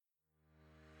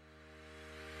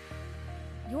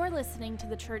You're listening to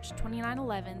the Church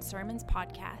 2911 Sermons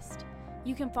Podcast.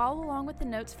 You can follow along with the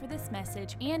notes for this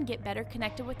message and get better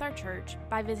connected with our church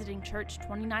by visiting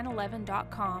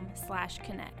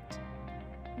church2911.com/connect.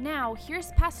 Now,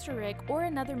 here's Pastor Rick or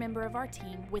another member of our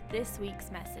team with this week's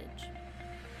message.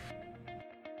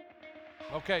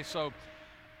 Okay, so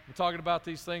we're talking about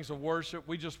these things of worship.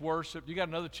 We just worship. You got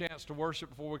another chance to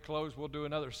worship before we close. We'll do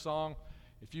another song.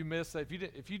 If you missed that,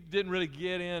 if you didn't really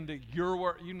get into your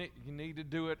work, you need to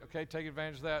do it. Okay, take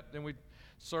advantage of that. Then we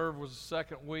serve was the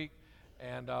second week,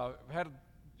 and had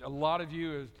a lot of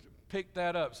you pick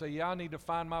that up. Say, yeah, I need to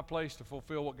find my place to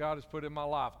fulfill what God has put in my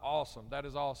life. Awesome, that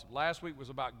is awesome. Last week was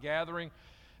about gathering.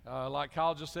 Like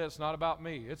Kyle just said, it's not about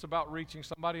me. It's about reaching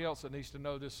somebody else that needs to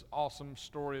know this awesome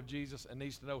story of Jesus and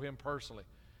needs to know Him personally.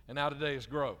 And now today is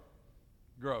grow.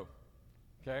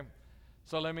 Okay.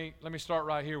 So let me start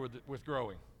right here with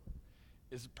growing.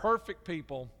 Is perfect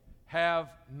people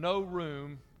have no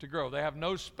room to grow. They have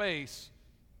no space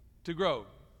to grow.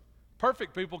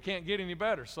 Perfect people can't get any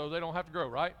better, so they don't have to grow,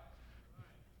 right?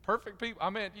 Perfect people,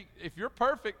 if you're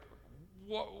perfect,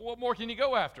 what more can you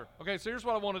go after? Okay, so here's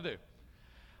what I want to do.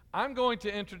 I'm going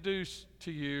to introduce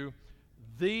to you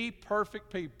the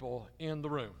perfect people in the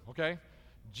room, okay?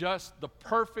 Just the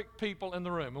perfect people in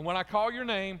the room. And when I call your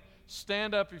name,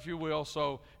 stand up, if you will,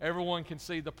 so everyone can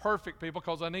see the perfect people,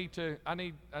 because I need to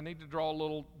draw a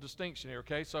little distinction here,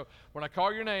 okay? So when I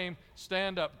call your name,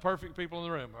 stand up, perfect people in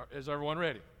the room. Is everyone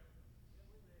ready?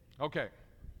 Okay.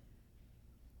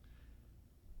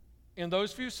 In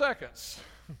those few seconds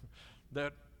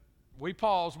that we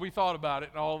paused, we thought about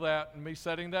it and all that, and me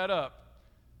setting that up,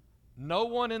 no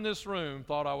one in this room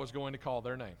thought I was going to call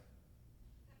their name.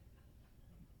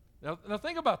 Now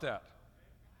think about that.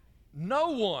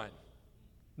 No one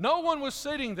was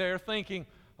sitting there thinking,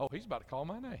 oh, he's about to call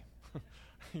my name.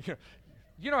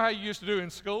 You know how you used to do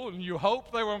in school, and you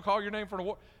hope they were going to call your name for an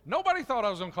award? Nobody thought I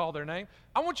was going to call their name.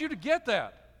 I want you to get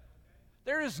that.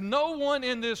 There is no one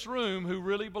in this room who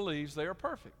really believes they are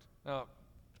perfect. Now,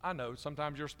 I know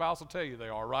sometimes your spouse will tell you they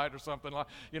are, right, or something like,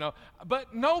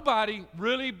 but nobody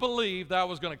really believed that I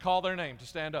was going to call their name to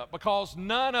stand up, because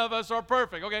none of us are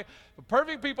perfect, okay? The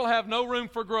perfect people have no room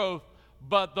for growth,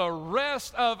 but the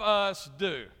rest of us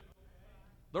do.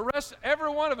 The rest, every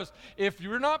one of us. If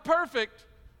you're not perfect,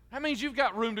 that means you've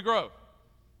got room to grow.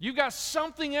 You've got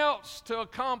something else to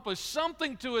accomplish,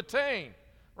 something to attain,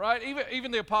 right?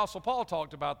 Even the Apostle Paul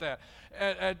talked about that.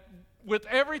 With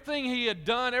everything he had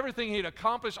done, everything he had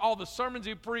accomplished, all the sermons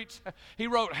he preached, he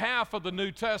wrote half of the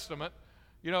New Testament,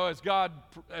 as God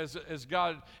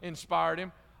inspired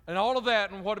him. And all of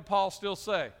that, and what did Paul still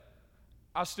say?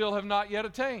 I still have not yet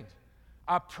attained.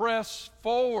 I press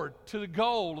forward to the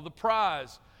goal of the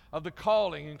prize of the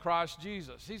calling in Christ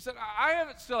Jesus. He said, I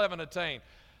still haven't attained.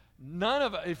 None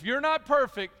of it. If you're not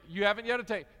perfect, you haven't yet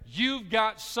attained. You've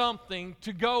got something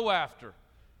to go after.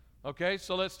 Okay,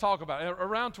 so let's talk about it.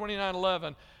 Around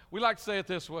 2911, we like to say it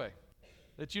this way,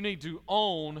 that you need to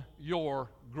own your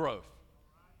growth.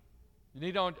 You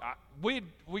need to own, we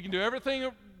can do everything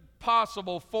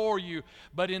possible for you,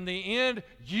 but in the end,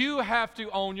 you have to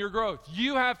own your growth.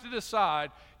 You have to decide.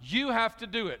 You have to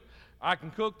do it. I can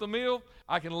cook the meal.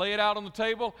 I can lay it out on the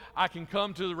table. I can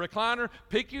come to the recliner,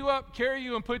 pick you up, carry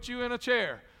you, and put you in a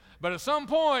chair. But at some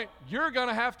point, you're going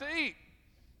to have to eat.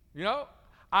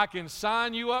 I can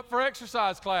sign you up for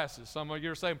exercise classes. Some of you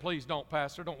are saying, please don't,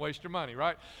 Pastor. Don't waste your money,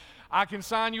 right? I can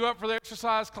sign you up for the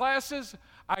exercise classes.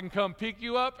 I can come pick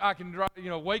you up. I can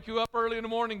wake you up early in the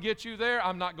morning and get you there.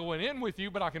 I'm not going in with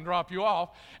you, but I can drop you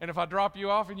off. And if I drop you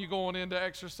off and you're going into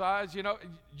exercise, you're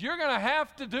going to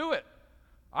have to do it.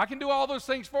 I can do all those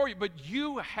things for you, but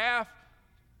you have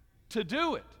to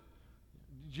do it.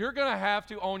 You're going to have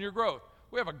to own your growth.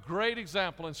 We have a great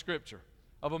example in Scripture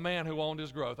of a man who owned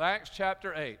his growth. Acts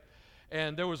chapter 8.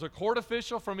 And there was a court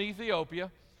official from Ethiopia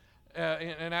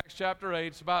in Acts chapter 8.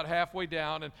 It's about halfway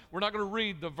down. And we're not going to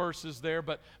read the verses there,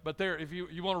 but there, if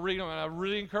you want to read them, and I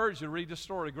really encourage you to read this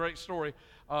story, great story.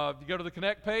 You go to the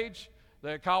Connect page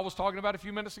that Kyle was talking about a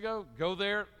few minutes ago. Go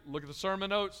there, look at the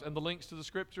sermon notes and the links to the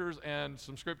Scriptures, and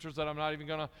some Scriptures that I'm not even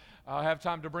going to have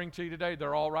time to bring to you today.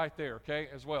 They're all right there, okay,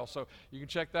 as well. So you can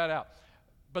check that out.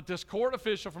 But this court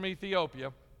official from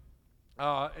Ethiopia,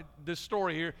 this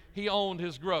story here, he owned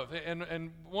his growth.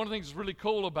 And one of the things that's really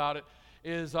cool about it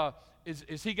is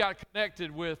he got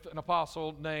connected with an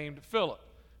apostle named Philip.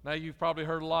 Now, you've probably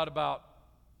heard a lot about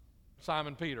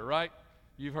Simon Peter, right?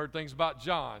 You've heard things about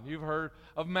John. You've heard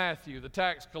of Matthew, the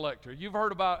tax collector. You've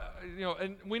heard about,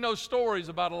 and we know stories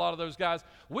about a lot of those guys.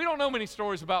 We don't know many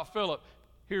stories about Philip.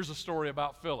 Here's a story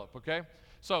about Philip, okay?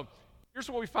 So here's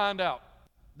what we find out.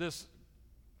 This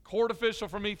court official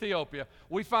from Ethiopia,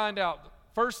 we find out,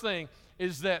 first thing,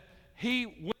 is that he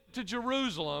went to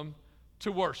Jerusalem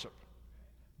to worship.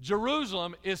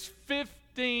 Jerusalem is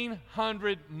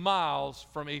 1,500 miles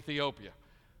from Ethiopia.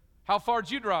 How far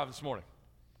did you drive this morning?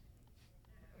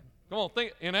 Come on,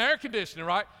 think, in air conditioning,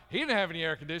 right? He didn't have any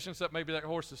air conditioning except maybe that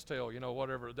horse's tail,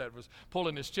 whatever that was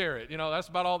pulling his chariot. That's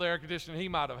about all the air conditioning he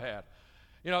might have had.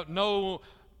 No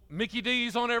Mickey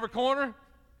D's on every corner,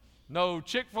 no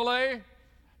Chick-fil-A,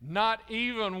 not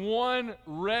even one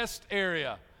rest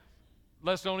area.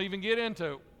 Let's don't even get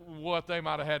into what they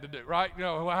might have had to do, right?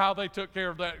 How they took care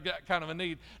of that kind of a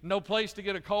need. No place to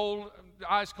get a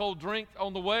ice cold drink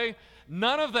on the way.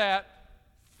 None of that.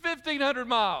 1,500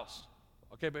 miles.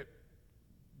 Okay, but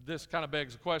this kind of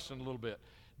begs the question a little bit.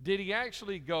 Did he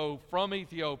actually go from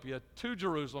Ethiopia to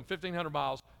Jerusalem, 1,500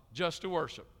 miles, just to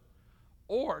worship?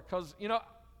 Or, because,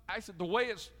 I said the way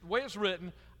it's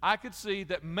written, I could see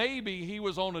that maybe he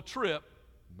was on a trip.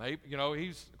 Maybe,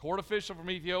 he's a court official from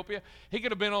Ethiopia. He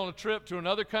could have been on a trip to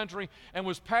another country and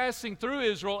was passing through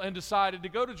Israel and decided to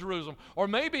go to Jerusalem. Or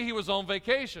maybe he was on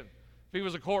vacation. If he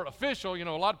was a court official, a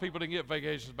lot of people didn't get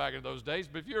vacations back in those days,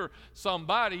 but if you're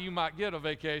somebody, you might get a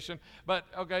vacation. But,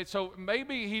 okay, so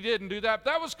maybe he didn't do that.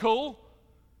 That was cool.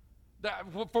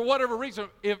 For whatever reason,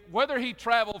 whether he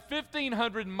traveled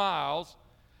 1,500 miles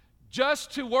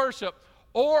just to worship,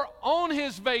 or on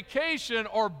his vacation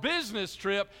or business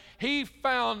trip, he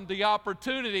found the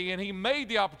opportunity and he made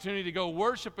the opportunity to go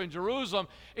worship in Jerusalem.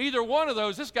 Either one of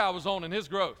those, this guy was on in his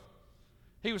growth.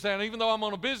 He was saying, even though I'm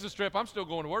on a business trip, I'm still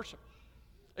going to worship.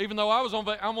 Even though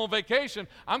I'm on vacation,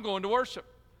 I'm going to worship.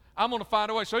 I'm going to find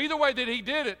a way. So either way that he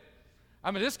did it,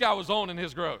 this guy was on in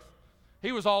his growth.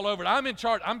 He was all over it. I'm in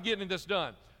charge. I'm getting this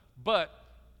done. But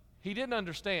he didn't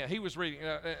understand. He was reading,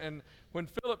 and when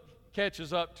Philip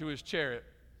catches up to his chariot,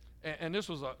 and this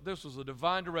was a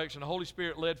divine direction. The Holy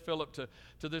Spirit led Philip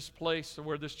to this place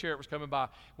where this chariot was coming by.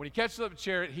 When he catches up the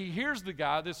chariot, he hears the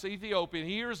guy, this Ethiopian.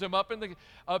 He hears him up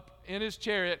in his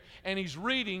chariot, and he's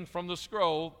reading from the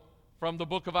scroll from the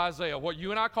book of Isaiah. What you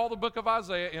and I call the book of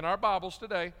Isaiah in our Bibles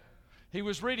today, he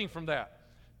was reading from that.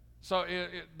 So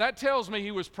that tells me he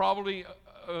was probably,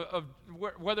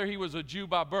 whether he was a Jew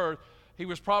by birth, he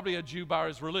was probably a Jew by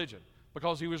his religion,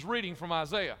 because he was reading from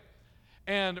Isaiah.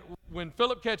 And when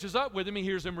Philip catches up with him, he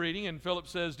hears him reading, and Philip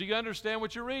says, "Do you understand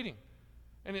what you're reading?"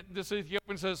 And this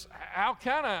Ethiopian says, "How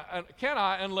can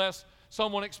I unless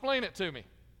someone explain it to me?"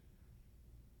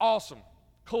 Awesome.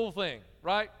 Cool thing,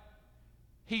 right?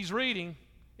 He's reading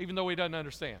even though he doesn't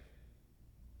understand.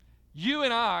 You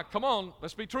and I, come on,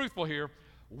 let's be truthful here.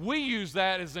 We use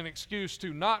that as an excuse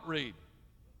to not read.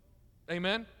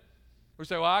 Amen? We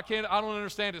say, well, I don't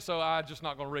understand it, so I'm just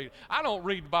not going to read it. I don't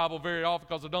read the Bible very often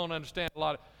because I don't understand a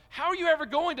lot of it. How are you ever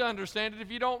going to understand it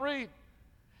if you don't read?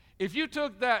 If you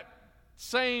took that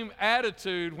same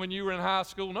attitude when you were in high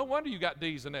school, no wonder you got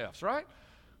D's and F's, right?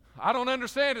 I don't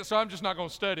understand it, so I'm just not going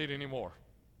to study it anymore.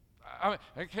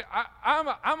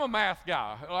 I'm a math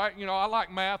guy. Right? I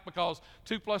like math because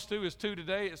 2 + 2 is 2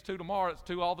 today, it's 2 tomorrow, it's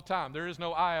 2 all the time. There is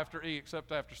no I after E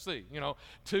except after C.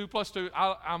 2 + 2,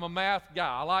 I'm a math guy.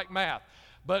 I like math.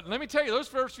 But let me tell you, those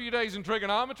first few days in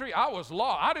trigonometry, I was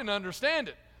lost. I didn't understand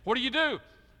it. What do?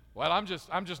 Well, I'm just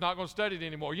not going to study it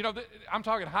anymore. I'm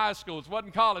talking high school. It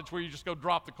wasn't college where you just go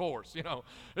drop the course.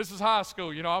 This is high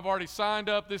school. I've already signed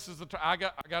up. This is I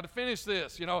got to finish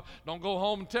this. Don't go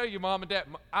home and tell your mom and dad,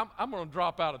 I'm going to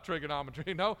drop out of trigonometry.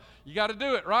 You got to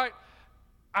do it, right?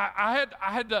 I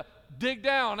had to dig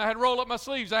down. I had to roll up my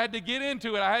sleeves. I had to get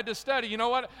into it. I had to study. You know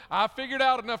what? I figured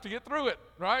out enough to get through it,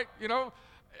 right?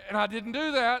 And I didn't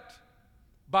do that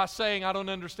by saying I don't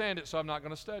understand it, so I'm not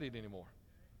going to study it anymore.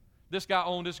 This guy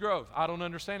owned his growth. I don't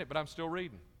understand it, but I'm still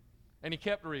reading. And he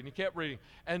kept reading.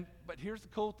 But here's the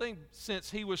cool thing.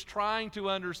 Since he was trying to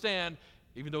understand,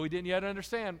 even though he didn't yet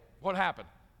understand, what happened?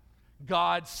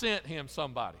 God sent him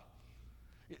somebody.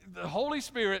 The Holy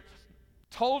Spirit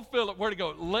told Philip where to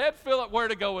go, led Philip where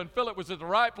to go, and Philip was at the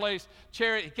right place.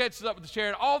 Chariot, he catches up with the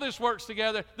chariot. All this works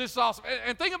together. This is awesome.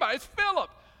 And think about it. It's Philip.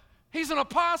 He's an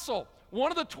apostle,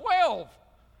 one of the 12.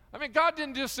 God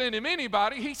didn't just send him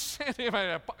anybody. He sent him.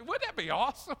 Wouldn't that be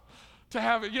awesome to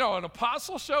have an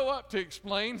apostle show up to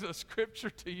explain the scripture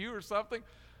to you or something?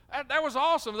 That was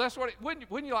awesome. That's what. Wouldn't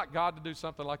you like God to do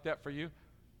something like that for you?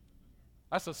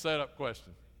 That's a setup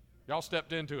question. Y'all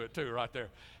stepped into it too, right there.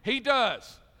 He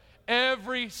does.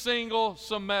 Every single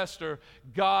semester,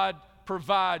 God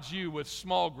provides you with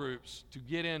small groups to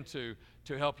get into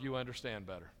to help you understand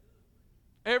better.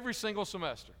 Every single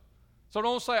semester. So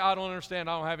don't say, I don't understand,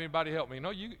 I don't have anybody help me.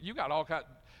 No, you got all kinds.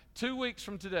 2 weeks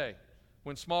from today,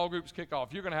 when small groups kick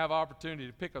off, you're going to have opportunity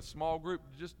to pick a small group,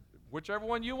 just whichever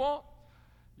one you want.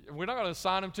 We're not going to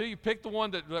assign them to you. Pick the one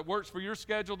that works for your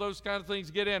schedule, those kind of things,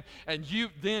 get in. And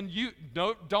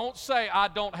don't say, I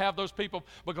don't have those people,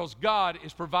 because God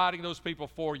is providing those people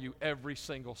for you every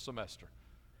single semester.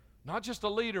 Not just a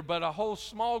leader, but a whole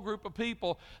small group of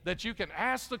people that you can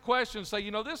ask the question, say,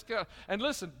 this guy, and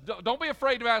listen, don't be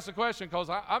afraid to ask the question, because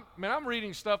I'm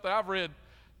reading stuff that I've read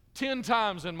 10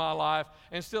 times in my life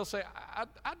and still say,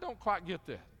 I don't quite get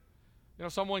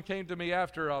that. Someone came to me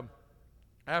after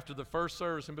the first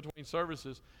service, in between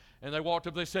services, and they walked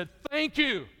up, they said, thank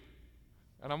you.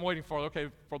 And I'm waiting for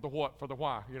the what, for the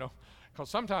why, because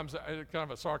sometimes it's kind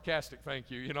of a sarcastic thank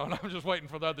you, and I'm just waiting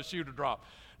for the other shoe to drop.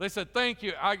 They said, thank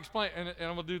you. I explained, and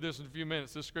I'm going to do this in a few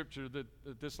minutes, this scripture that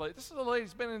this is a lady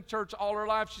who's been in church all her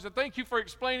life. She said, thank you for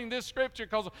explaining this scripture,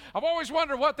 because I've always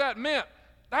wondered what that meant.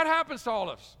 That happens to all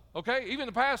of us, okay? Even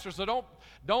the pastors, so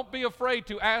don't be afraid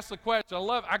to ask the question.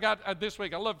 This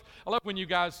week, I love when you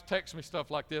guys text me stuff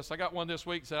like this. I got one this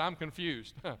week that said, I'm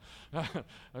confused.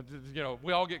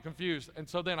 We all get confused. And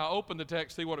so then I opened the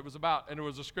text, see what it was about, and there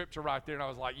was a scripture right there, and I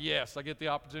was like, yes, I get the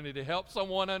opportunity to help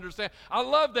someone understand. I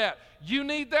love that. You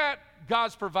need that?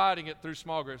 God's providing it through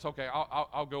small groups. Okay,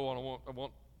 I'll go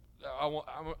on.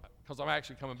 Because I'm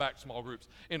actually coming back to small groups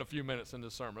in a few minutes in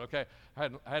this sermon, okay? I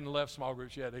hadn't left small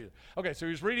groups yet either. Okay, so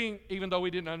he was reading even though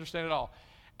we didn't understand it all.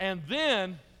 And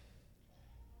then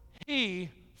he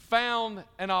found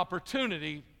an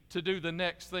opportunity to do the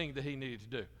next thing that he needed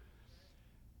to do.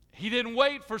 He didn't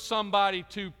wait for somebody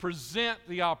to present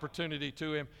the opportunity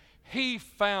to him. He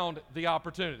found the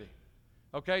opportunity.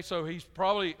 Okay, so he's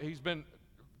been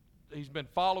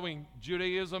following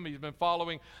Judaism. He's been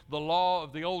following the law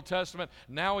of the Old Testament.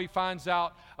 Now he finds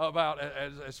out about,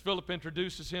 as Philip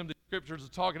introduces him, the scriptures are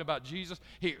talking about Jesus.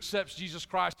 He accepts Jesus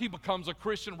Christ. He becomes a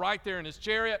Christian right there in his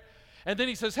chariot. And then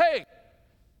he says, hey,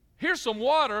 here's some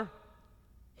water.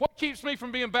 What keeps me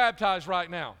from being baptized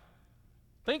right now?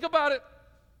 Think about it.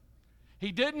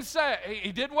 He didn't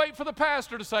wait for the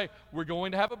pastor to say, we're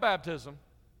going to have a baptism.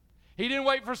 He didn't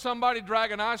wait for somebody to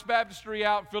drag a nice baptistry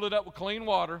out and fill it up with clean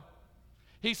water.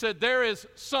 He said, there is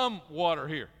some water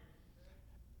here.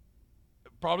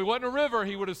 It probably wasn't a river.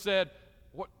 He would have said,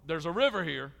 there's a river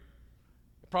here.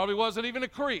 It probably wasn't even a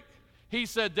creek. He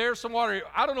said, there's some water here.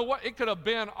 I don't know what, it could have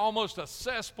been almost a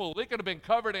cesspool. It could have been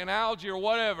covered in algae or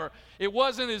whatever. It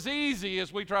wasn't as easy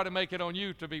as we try to make it on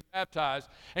you to be baptized.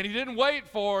 And he didn't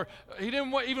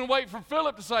even wait for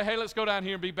Philip to say, hey, let's go down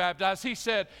here and be baptized. He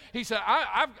said,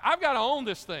 I've got to own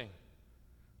this thing.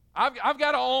 I've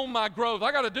got to own my growth.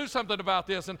 I got to do something about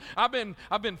this. And I've been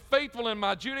faithful in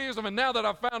my Judaism, and now that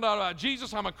I've found out about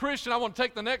Jesus, I'm a Christian. I want to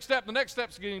take the next step. The next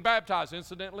step is getting baptized.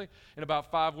 Incidentally, in about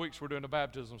 5 weeks, we're doing a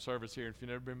baptism service here. If you've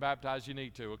never been baptized, you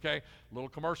need to, okay? A little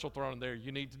commercial thrown in there.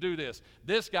 You need to do this.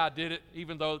 This guy did it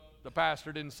even though the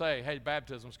pastor didn't say, hey,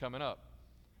 baptism's coming up.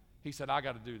 He said, I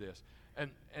got to do this. And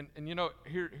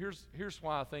here's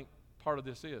why I think part of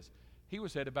this is. He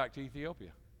was headed back to Ethiopia.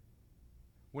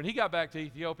 When he got back to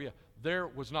Ethiopia, there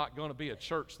was not going to be a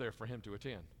church there for him to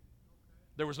attend.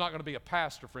 There was not going to be a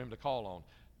pastor for him to call on.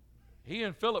 He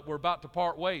and Philip were about to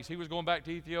part ways. He was going back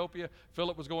to Ethiopia.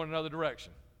 Philip was going another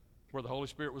direction where the Holy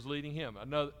Spirit was leading him.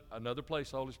 Another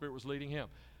place the Holy Spirit was leading him.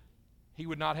 He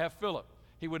would not have Philip.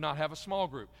 He would not have a small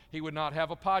group. He would not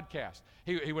have a podcast.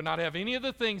 He would not have any of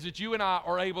the things that you and I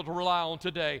are able to rely on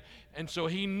today. And so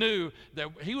he knew that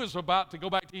he was about to go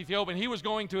back to Ethiopia, and he was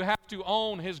going to have to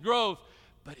own his growth.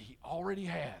 But he already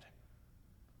had.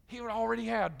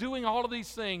 Doing all of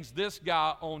these things, this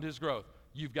guy owned his growth.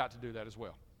 You've got to do that as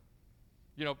well.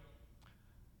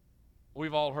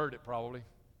 We've all heard it probably.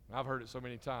 I've heard it so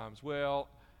many times. Well,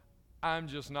 I'm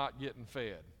just not getting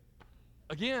fed.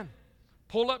 Again,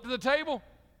 pull up to the table.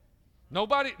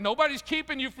 Nobody's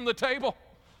keeping you from the table.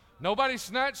 Nobody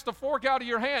snatched the fork out of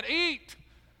your hand. Eat.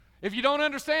 If you don't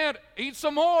understand, eat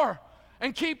some more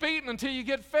and keep eating until you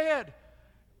get fed.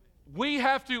 We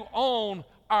have to own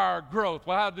our growth.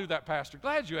 Well, how to do that, Pastor?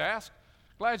 Glad you asked,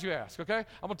 okay? I'm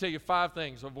going to tell you 5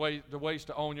 things of the ways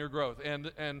to own your growth.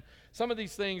 And some of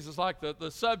these things is like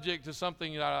the subject is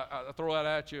something that I throw out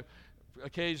at you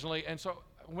occasionally. And so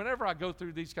whenever I go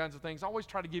through these kinds of things, I always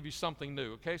try to give you something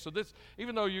new, okay? So this,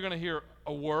 even though you're going to hear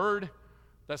a word,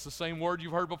 that's the same word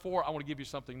you've heard before, I want to give you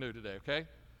something new today, okay?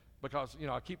 Because,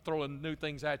 I keep throwing new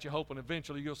things at you, hoping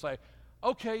eventually you'll say,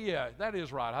 okay, yeah, that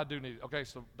is right. I do need it. Okay,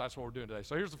 so that's what we're doing today.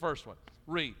 So here's the first one.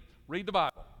 Read the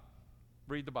Bible.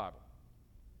 Read the Bible.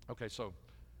 Okay, so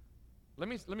let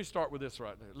me start with this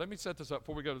right now. Let me set this up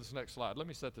before we go to this next slide. Let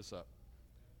me set this up.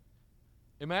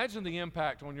 Imagine the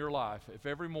impact on your life if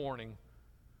every morning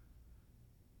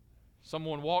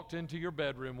someone walked into your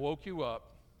bedroom, woke you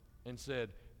up, and said,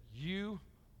 you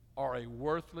are are a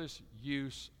worthless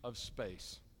use of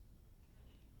space.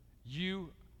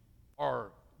 You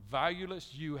are valueless.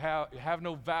 You have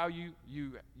no value.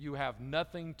 You have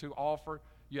nothing to offer.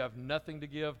 You have nothing to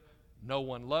give. No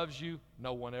one loves you.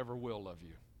 No one ever will love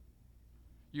you.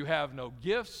 You have no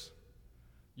gifts.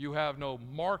 You have no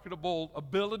marketable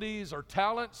abilities or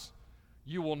talents.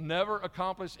 You will never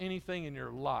accomplish anything in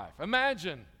your life.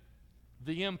 Imagine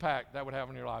the impact that would have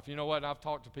on your life. You know what? I've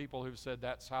talked to people who've said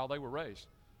that's how they were raised.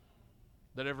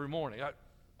 That every morning.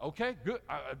 Okay, good.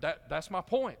 That's my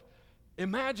point.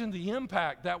 Imagine the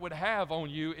impact that would have on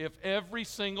you if every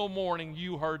single morning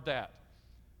you heard that.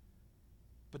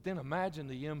 But then imagine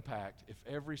the impact if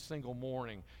every single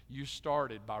morning you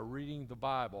started by reading the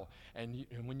Bible, and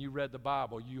when you read the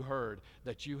Bible, you heard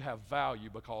that you have value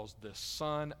because the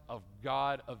Son of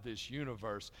God of this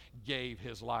universe gave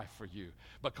his life for you.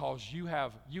 Because you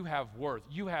have worth,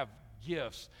 you have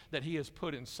gifts that he has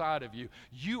put inside of you.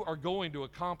 You are going to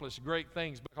accomplish great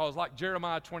things because, like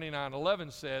Jeremiah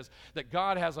 29:11 says, that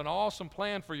God has an awesome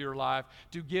plan for your life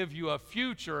to give you a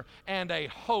future and a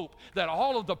hope, that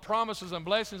all of the promises and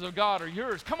blessings of God are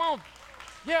yours. Come on.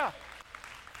 Yeah.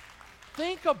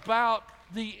 Think about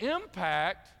the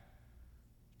impact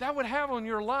that would have on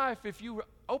your life if you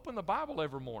open the Bible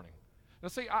every morning. Now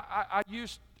see, I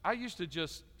used to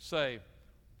just say,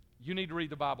 you need to read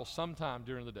the Bible sometime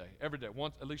during the day, every day,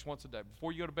 at least once a day,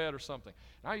 before you go to bed or something.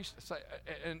 And I used to say,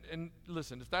 and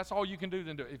listen, if that's all you can do,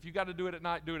 then do it. If you got to do it at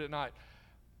night, do it at night.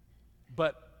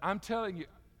 But I'm telling you,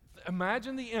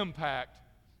 imagine the impact.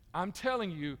 I'm telling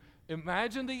you,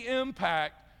 imagine the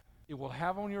impact it will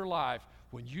have on your life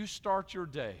when you start your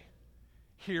day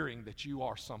hearing that you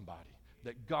are somebody,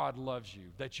 that God loves you,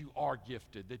 that you are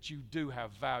gifted, that you do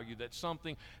have value, that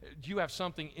you have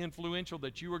something influential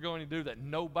that you are going to do that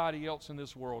nobody else in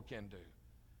this world can do.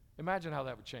 Imagine how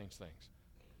that would change things.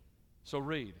 So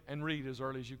read, and read as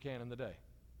early as you can in the day.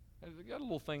 I've got a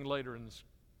little thing later in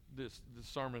this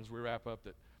sermon as we wrap up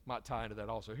that might tie into that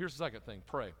also. Here's the second thing,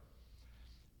 pray.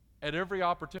 At every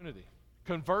opportunity.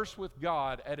 Converse with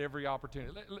God at every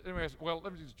opportunity.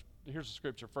 Here's the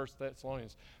scripture, 1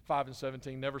 Thessalonians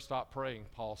 5:17. Never stop praying,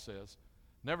 Paul says.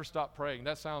 Never stop praying.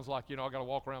 That sounds like, I got to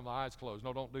walk around with my eyes closed.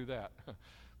 No, don't do that.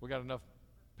 We got enough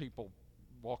people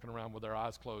walking around with their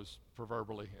eyes closed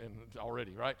proverbially and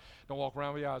already, right? Don't walk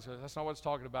around with your eyes closed. That's not what it's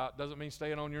talking about. Doesn't mean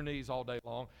staying on your knees all day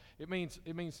long. It means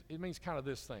kind of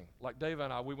this thing. Like Dave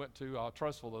and I, we went to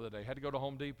Trussville the other day. Had to go to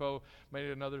Home Depot,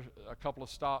 made a couple of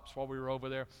stops while we were over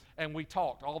there, and we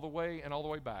talked all the way and all the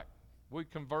way back. We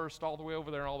conversed all the way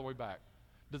over there and all the way back.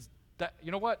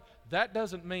 You know what? That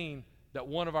doesn't mean that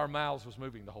one of our mouths was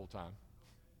moving the whole time.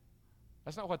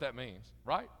 That's not what that means,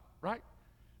 right? Right?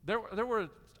 There were,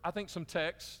 I think, some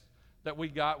texts that we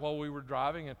got while we were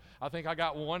driving, and I think I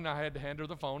got one, and I had to hand her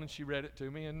the phone, and she read it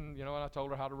to me, and and I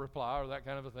told her how to reply or that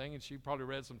kind of a thing, and she probably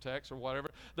read some text or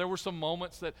whatever. There were some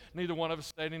moments that neither one of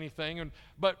us said anything,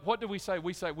 but what did we say?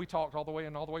 We talked all the way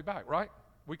and all the way back, right?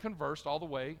 We conversed all the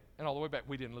way and all the way back.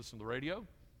 We didn't listen to the radio.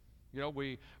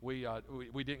 We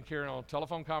didn't carry on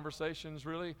telephone conversations,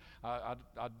 really. I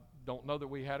don't know that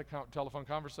we had a telephone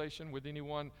conversation with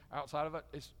anyone outside of it.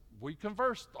 We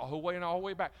conversed the whole way and all the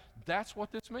way back. That's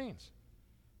what this means.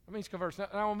 It means converse.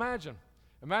 Now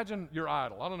imagine your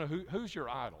idol. I don't know who's your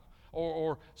idol,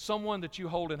 or someone that you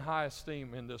hold in high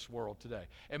esteem in this world today.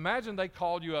 Imagine they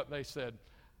called you up and they said,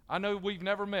 I know we've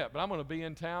never met, but I'm going to be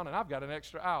in town and I've got an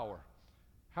extra hour.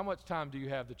 How much time do you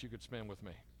have that you could spend with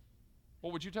me?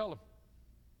 What would you tell them?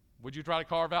 Would you try to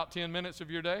carve out 10 minutes of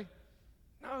your day?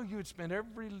 No, you would spend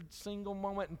every single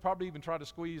moment and probably even try to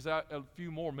squeeze out a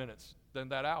few more minutes than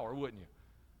that hour, wouldn't you?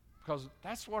 Because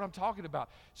that's what I'm talking about.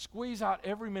 Squeeze out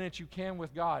every minute you can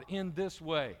with God in this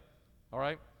way, all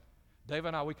right? Dave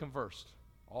and I, we conversed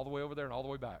all the way over there and all the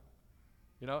way back,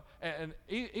 and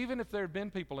even if there had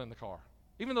been people in the car,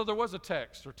 even though there was a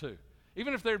text or two,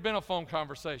 even if there had been a phone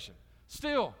conversation,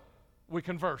 still we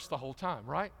conversed the whole time,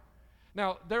 right?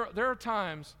 Now, there are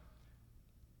times,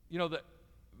 that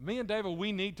me and David,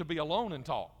 we need to be alone and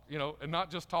talk, and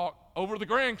not just talk over the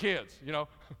grandkids,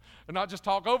 and not just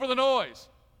talk over the noise,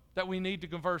 that we need to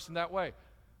converse in that way.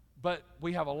 But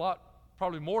we have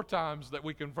probably more times that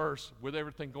we converse with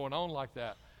everything going on like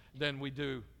that than we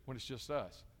do when it's just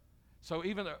us. So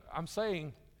even I'm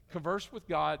saying converse with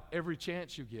God every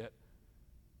chance you get.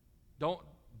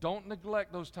 Don't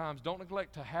neglect those times. Don't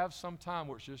neglect to have some time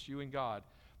where it's just you and God,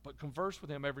 but converse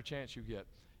with Him every chance you get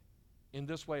in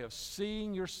this way of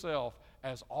seeing yourself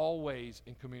as always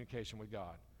in communication with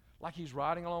God. Like He's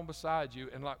riding along beside you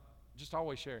and just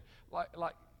always sharing.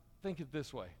 Like think it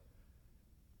this way.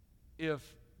 If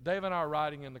Dave and I are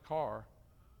riding in the car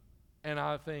and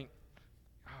I think,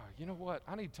 you know what?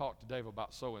 I need to talk to Dave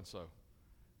about so-and-so.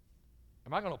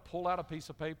 Am I going to pull out a piece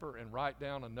of paper and write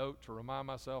down a note to remind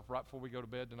myself right before we go to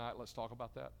bed tonight, let's talk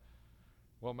about that?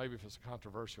 Well, maybe if it's a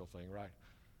controversial thing, right?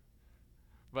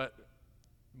 But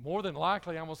more than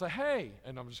likely, I'm going to say, hey,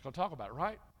 and I'm just going to talk about it,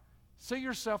 right? See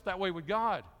yourself that way with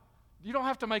God. You don't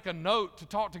have to make a note to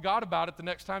talk to God about it the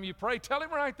next time you pray. Tell him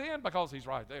right then because he's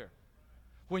right there.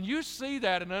 When you see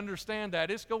that and understand that,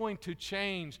 it's going to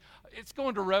change. It's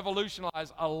going to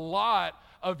revolutionize a lot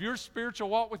of your spiritual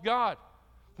walk with God.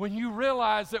 When you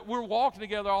realize that we're walking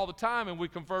together all the time and we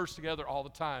converse together all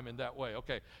the time in that way.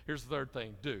 Okay, here's the third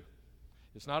thing, do.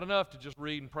 It's not enough to just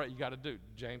read and pray. You got to do.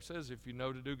 James says if you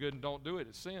know to do good and don't do it,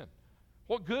 it's sin.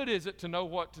 What good is it to know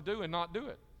what to do and not do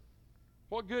it?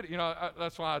 What good? You know,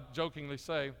 that's why I jokingly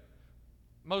say,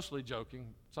 mostly joking,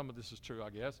 some of this is true,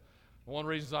 I guess. One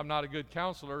reason I'm not a good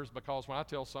counselor is because when I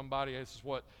tell somebody this is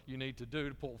what you need to do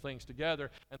to pull things together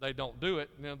and they don't do it,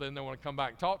 and then they want to come back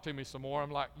and talk to me some more,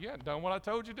 I'm like, you hadn't done what I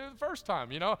told you to do the first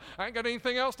time. You know, I ain't got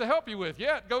anything else to help you with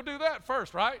yet. Go do that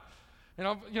first, right? You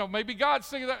know, maybe God's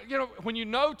thinking that, you know, when you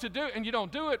know to do and you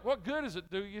don't do it, what good does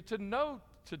it do you to know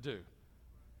to do?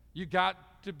 You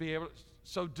got to be able to,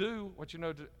 so do what you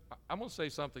know to. I'm going to say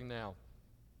something now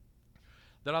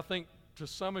that I think to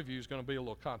some of you is going to be a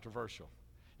little controversial.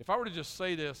 If I were to just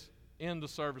say this in the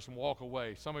service and walk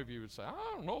away, some of you would say, I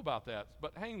don't know about that,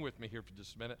 but hang with me here for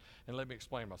just a minute and let me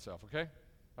explain myself, okay?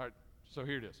 All right, so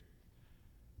here it is.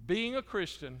 Being a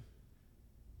Christian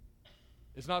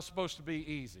is not supposed to be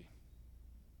easy.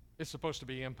 It's supposed to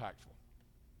be impactful,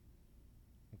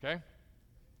 okay?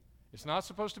 It's not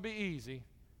supposed to be easy.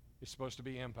 It's supposed to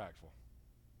be impactful.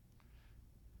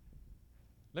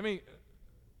 Let me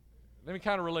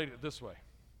kind of relate it this way.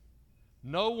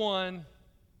 No one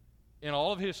in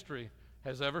all of history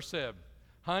has ever said,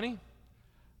 honey,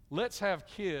 let's have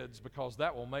kids because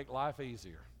that will make life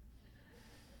easier.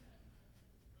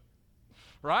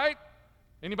 Right?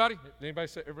 Anybody? Anybody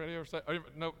say, everybody ever say?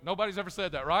 No, nobody's ever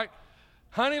said that, right?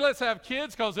 Honey, let's have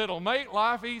kids because it'll make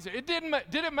life easier. It didn't.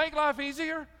 Did it make life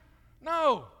easier?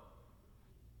 No.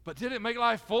 But did it make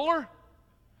life fuller?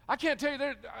 I can't tell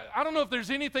you. I don't know if there's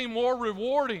anything more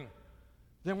rewarding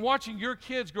than watching your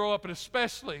kids grow up, and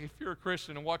especially if you're a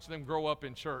Christian and watching them grow up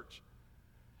in church.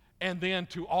 And then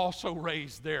to also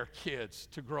raise their kids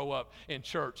to grow up in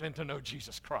church and to know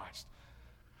Jesus Christ.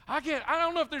 I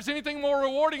don't know if there's anything more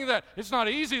rewarding than that. It's not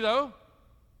easy, though.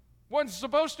 Wasn't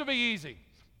supposed to be easy.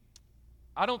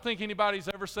 I don't think anybody's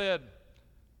ever said,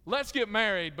 let's get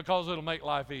married because it'll make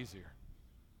life easier.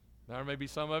 Now, there may be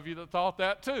some of you that thought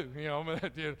that too, you know,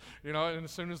 and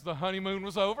as soon as the honeymoon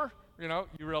was over, you know,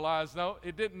 you realize, no,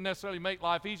 it didn't necessarily make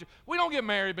life easier. We don't get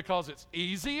married because it's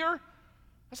easier.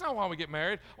 That's not why we get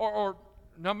married. Or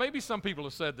now maybe some people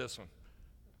have said this one,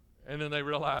 and then they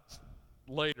realize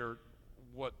later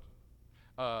what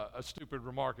a stupid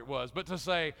remark it was. But to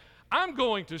say, I'm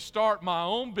going to start my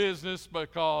own business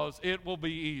because it will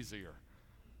be easier.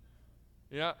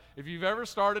 Yeah, if you've ever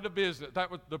started a business,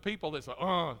 that was the people that said,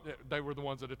 they were the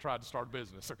ones that had tried to start a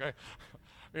business, okay?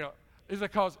 You know, is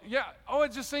it because,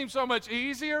 it just seems so much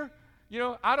easier. You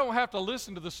know, I don't have to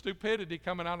listen to the stupidity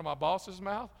coming out of my boss's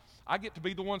mouth. I get to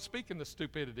be the one speaking the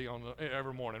stupidity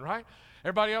every morning, right?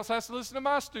 Everybody else has to listen to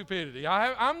my stupidity.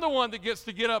 I'm the one that gets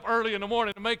to get up early in the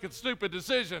morning and make stupid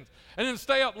decisions and then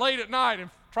stay up late at night and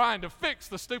trying to fix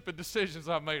the stupid decisions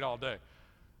I've made all day.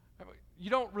 You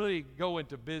don't really go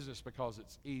into business because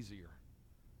it's easier.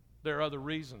 There are other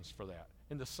reasons for that.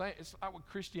 It's like with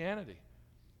Christianity.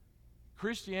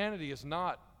 Christianity is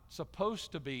not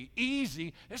supposed to be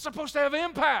easy. It's supposed to have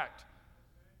impact.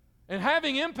 And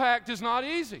having impact is not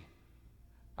easy.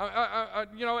 And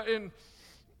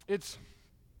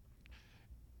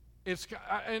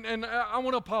I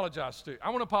want to apologize too. I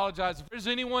want to apologize if there's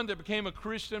anyone that became a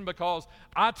Christian because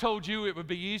I told you it would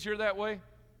be easier that way.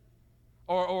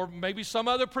 Or maybe some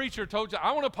other preacher told you,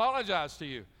 I want to apologize to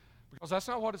you because that's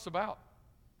not what it's about.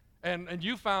 And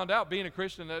you found out being a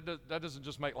Christian, that doesn't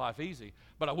just make life easy.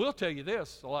 But I will tell you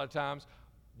this, a lot of times,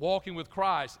 walking with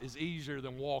Christ is easier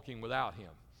than walking without Him.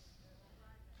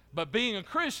 But being a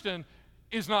Christian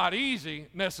is not easy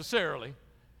necessarily.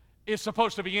 It's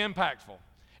supposed to be impactful.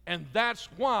 And that's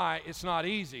why it's not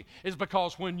easy. It's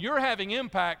because when you're having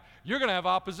impact, you're going to have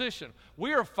opposition.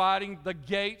 We are fighting the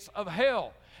gates of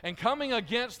hell. And coming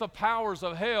against the powers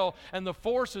of hell and the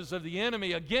forces of the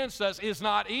enemy against us is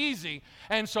not easy.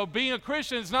 And so being a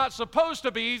Christian is not supposed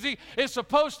to be easy. It's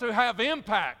supposed to have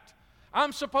impact.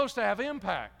 I'm supposed to have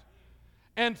impact.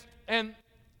 And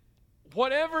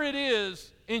whatever it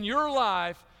is in your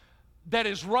life that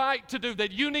is right to do,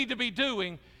 that you need to be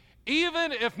doing,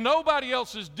 even if nobody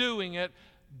else is doing it,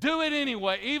 do it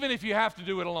anyway, even if you have to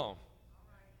do it alone.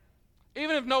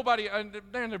 Even if nobody, and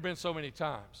there have been so many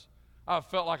times, I've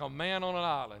felt like a man on an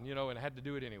island, and had to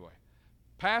do it anyway.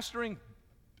 Pastoring,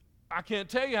 I can't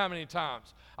tell you how many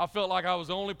times I felt like I was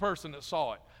the only person that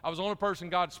saw it. I was the only person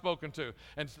God had spoken to.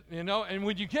 And, and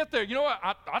when you get there, you know what?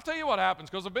 I'll tell you what happens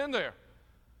because I've been there.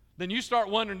 Then you start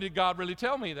wondering, did God really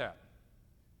tell me that?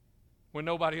 When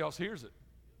nobody else hears it.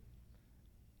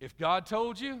 If God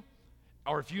told you,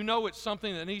 or if you know it's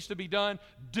something that needs to be done,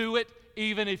 do it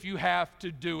even if you have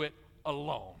to do it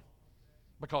alone.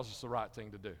 Because it's the right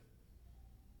thing to do.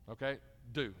 Okay?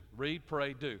 Do. Read,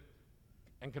 pray, do.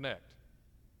 And connect.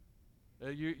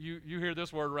 You hear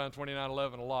this word around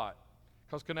 2911 a lot.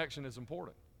 Because connection is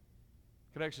important.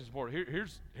 Connection is important.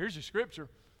 Here's your scripture.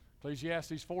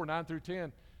 Ecclesiastes 4, 9 through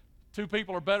 10. Two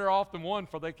people are better off than one,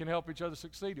 for they can help each other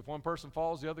succeed. If one person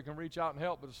falls, the other can reach out and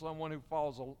help. But someone who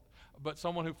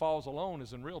falls alone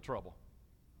is in real trouble.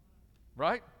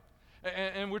 Right?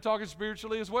 And we're talking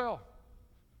spiritually as well.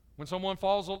 When someone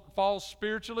falls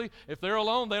spiritually, if they're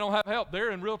alone, they don't have help.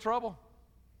 They're in real trouble.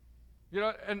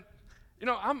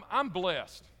 I'm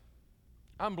blessed.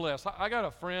 I'm blessed. I got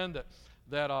a friend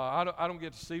that I don't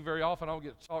get to see very often. I don't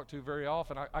get to talk to very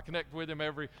often. I connect with him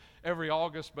every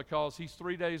August because he's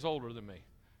 3 days older than me,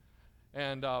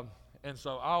 and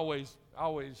so I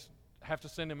always have to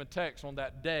send him a text on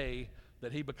that day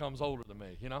that he becomes older than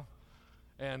me,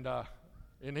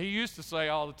 and he used to say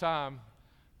all the time,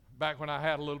 back when I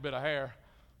had a little bit of hair,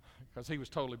 because he was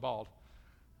totally bald.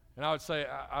 And I would say,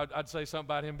 I'd say something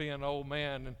about him being an old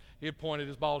man, and he'd point at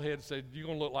his bald head and say, "You're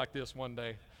going to look like this one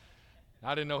day."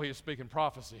 I didn't know he was speaking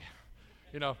prophecy,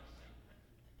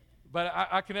 But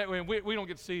I connect with him. We don't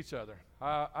get to see each other.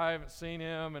 I haven't seen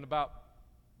him in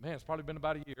it's probably been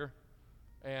about a year.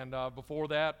 And before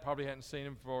that, probably hadn't seen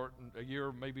him for a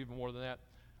year, maybe even more than that.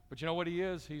 But you know what he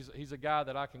is? He's a guy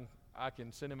that I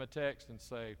can send him a text and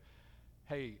say,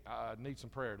 "Hey, I need some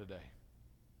prayer today."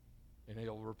 And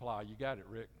he'll reply, "You got it,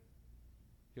 Rick."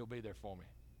 He'll be there for me.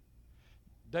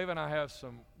 Dave and I have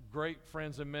some great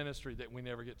friends in ministry that we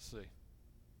never get to see.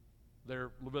 They're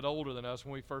a little bit older than us.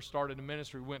 When we first started in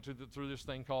ministry, we went through this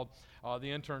thing called the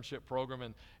internship program,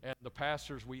 and the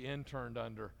pastors we interned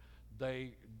under,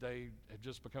 they have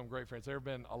just become great friends. There have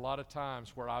been a lot of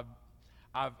times where I've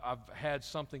had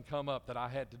something come up that I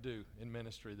had to do in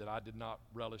ministry that I did not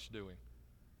relish doing.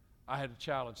 I had to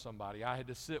challenge somebody. I had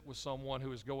to sit with someone who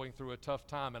was going through a tough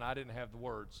time, and I didn't have the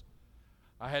words.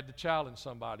 I had to challenge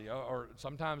somebody, or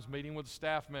sometimes meeting with a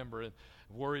staff member and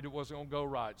worried it wasn't going to go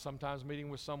right. Sometimes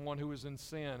meeting with someone who was in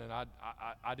sin, and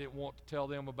I didn't want to tell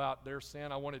them about their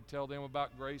sin. I wanted to tell them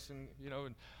about grace and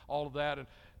and all of that.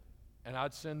 And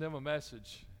I'd send them a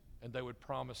message, and they would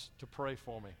promise to pray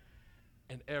for me.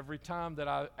 And every time that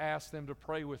I asked them to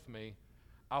pray with me,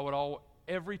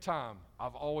 every time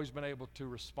I've always been able to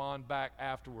respond back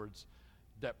afterwards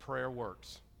that prayer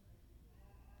works.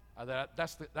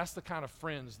 That's the kind of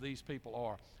friends these people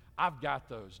are. I've got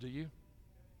those. Do you?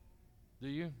 Do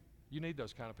you? You need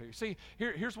those kind of people. See,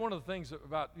 here's one of the things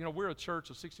about, we're a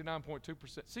church of 69.2%.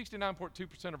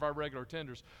 69.2% of our regular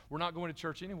attenders were not going to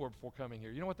church anywhere before coming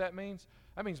here. You know what that means?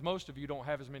 That means most of you don't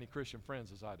have as many Christian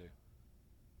friends as I do.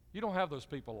 You don't have those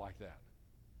people like that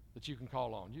you can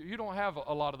call on. You don't have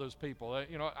a lot of those people.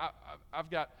 I've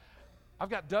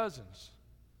got dozens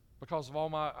because of all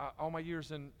my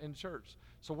years in church.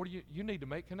 So what do you need to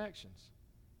make connections.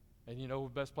 And you know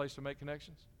the best place to make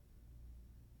connections?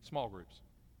 Small groups.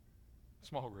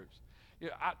 Small groups.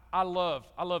 I love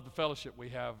the fellowship we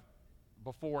have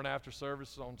before and after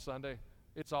service on Sunday.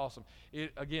 It's awesome.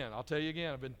 I'll tell you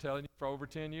again, I've been telling you for over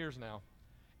 10 years now.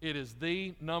 It is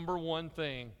the number one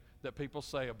thing that people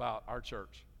say about our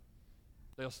church.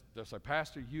 They'll say,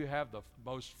 "Pastor, you have the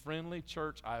most friendly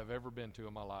church I have ever been to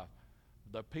in my life.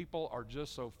 The people are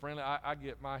just so friendly. I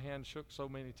get my hand shook so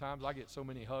many times. I get so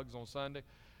many hugs on Sunday.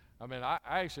 I mean, I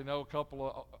actually know a couple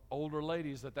of older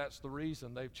ladies that's the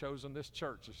reason they've chosen this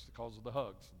church, is because of the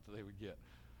hugs that they would get.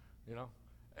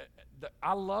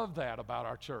 I love that about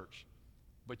our church.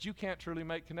 But you can't truly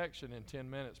make connection in 10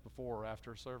 minutes before or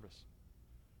after a service.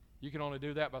 You can only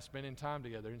do that by spending time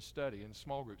together in study, in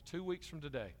small groups. 2 weeks from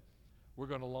today, we're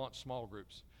going to launch small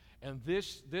groups. And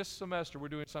this semester, we're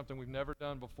doing something we've never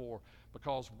done before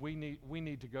because we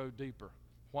need to go deeper.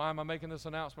 Why am I making this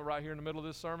announcement right here in the middle of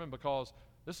this sermon? Because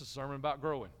this is a sermon about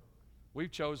growing.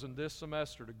 We've chosen this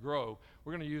semester to grow.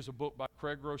 We're going to use a book by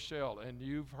Craig Rochelle, and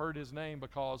you've heard his name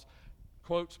because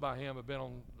quotes by him have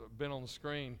been on the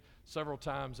screen several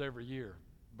times every year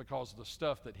because of the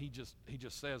stuff that he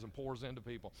just says and pours into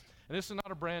people. And this is not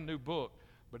a brand new book,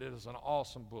 but it is an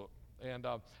awesome book. And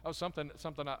something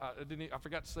I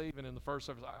forgot to say even in the first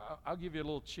service. I'll give you a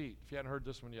little cheat. If you hadn't heard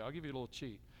this one yet, I'll give you a little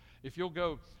cheat. If you've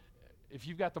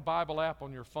got the Bible app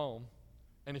on your phone,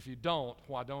 and if you don't,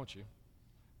 why don't you?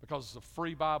 Because it's a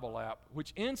free Bible app,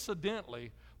 which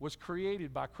incidentally was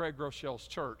created by Craig Rochelle's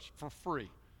church for free.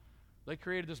 They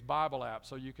created this Bible app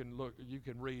so you can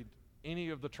read any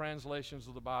of the translations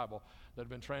of the Bible that have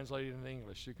been translated in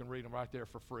English. You can read them right there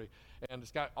for free. And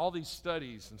it's got all these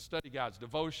studies and study guides,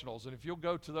 devotionals. And if you'll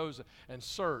go to those and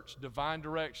search Divine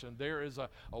Direction, there is a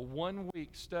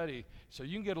 1-week study so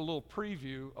you can get a little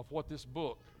preview of what this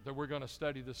book that we're going to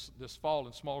study this fall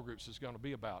in small groups is going to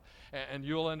be about. And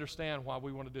you'll understand why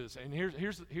we want to do this. And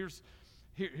here's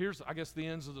I guess the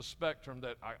ends of the spectrum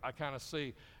that I kind of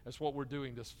see as what we're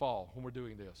doing this fall when we're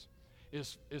doing this.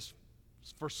 Is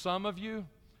for some of you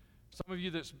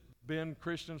that's been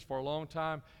Christians for a long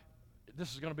time,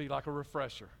 this is going to be like a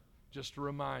refresher, just to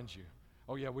remind you,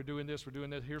 oh yeah, we're doing this,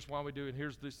 here's why we do it,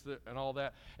 here's this, and all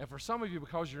that. And for some of you,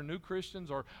 because you're new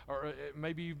Christians, or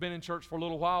maybe you've been in church for a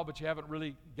little while, but you haven't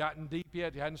really gotten deep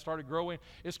yet, you hadn't started growing,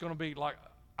 it's going to be like,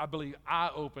 I believe,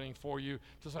 eye-opening for you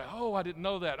to say, oh, I didn't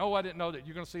know that.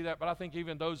 You're going to see that. But I think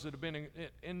even those that have been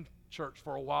in church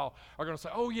for a while are going to say,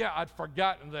 oh yeah, I'd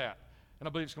forgotten that. And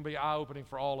I believe it's going to be eye-opening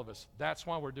for all of us. That's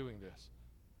why we're doing this.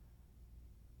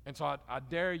 And so I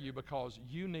dare you, because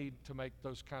you need to make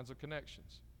those kinds of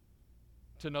connections,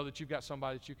 to know that you've got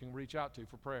somebody that you can reach out to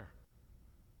for prayer.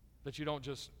 That you don't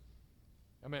just,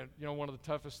 one of the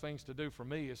toughest things to do for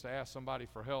me is to ask somebody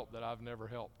for help that I've never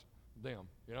helped them,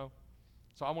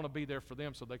 So I want to be there for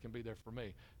them so they can be there for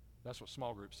me. That's what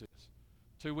small groups is.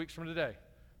 2 weeks from today,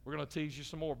 we're going to tease you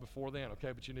some more before then,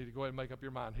 okay? But you need to go ahead and make up your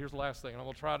mind. Here's the last thing, and I'm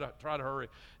going to try to hurry.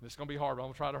 And it's going to be hard, but I'm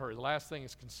going to try to hurry. The last thing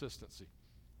is consistency.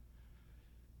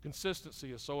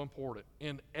 Consistency is so important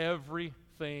in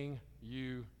everything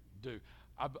you do.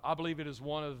 I believe it is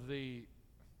one of the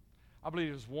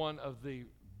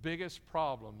biggest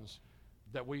problems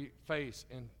that we face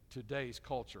in today's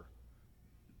culture.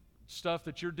 Stuff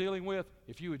that you're dealing with,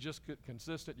 if you would just get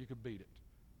consistent, you could beat it.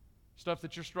 Stuff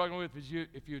that you're struggling with,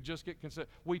 if you just get consistent.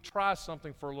 We try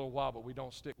something for a little while, but we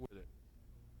don't stick with it.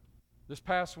 This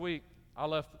past week, I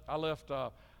left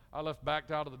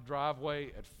backed out of the driveway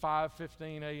at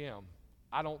 5:15 a.m.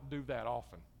 I don't do that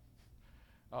often.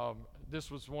 This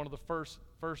was one of the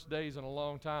first days in a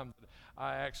long time that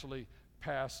I actually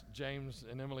passed James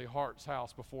and Emily Hart's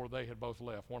house before they had both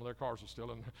left. One of their cars was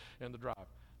still in the drive.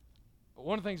 But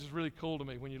one of the things that's really cool to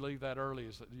me when you leave that early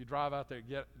is that you drive out there,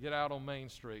 get out on Main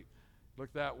Street,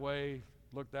 look that way,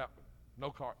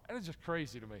 no car. And it's just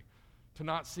crazy to me to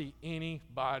not see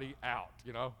anybody out,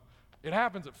 It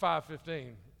happens at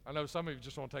 5:15. I know some of you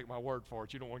just want to take my word for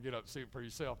it. You don't want to get up and see it for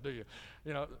yourself, do you?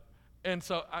 And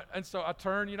so I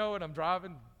turn, and I'm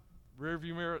driving, rear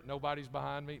view mirror, nobody's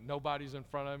behind me, nobody's in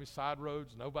front of me, side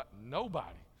roads,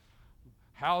 nobody.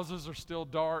 Houses are still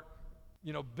dark,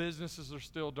 businesses are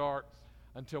still dark,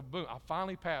 until boom, I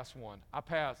finally passed one. I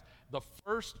passed the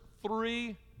first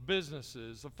 3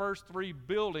 businesses, the first 3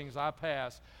 buildings I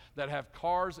passed that have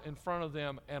cars in front of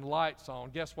them and lights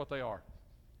on. Guess what they are?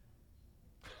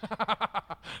 Did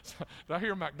I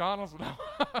hear McDonald's? No.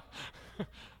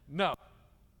 No.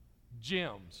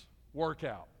 Gyms,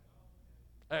 workout,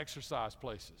 exercise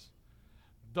places.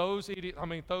 Those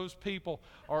people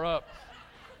are up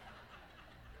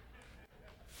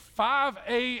 5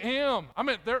 a.m.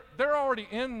 They're already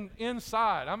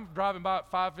inside. I'm driving by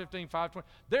at 5:15, 5:20.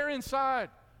 They're inside.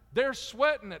 They're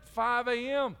sweating at 5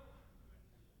 a.m.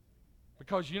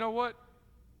 Because you know what?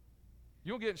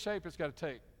 You want to get in shape, it's got to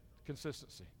take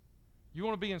consistency. You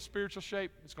want to be in spiritual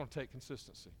shape, it's going to take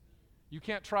consistency. You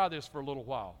can't try this for a little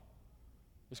while.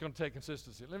 It's going to take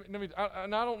consistency. I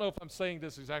don't know if I'm saying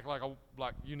this exactly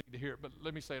like you need to hear it, but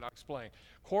let me say it, I'll explain.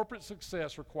 Corporate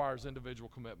success requires individual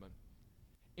commitment.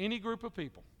 Any group of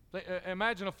people.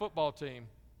 Imagine a football team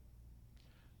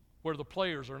where the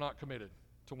players are not committed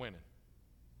to winning.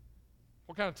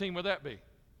 What kind of team would that be?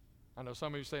 I know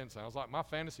some of you saying, sounds like my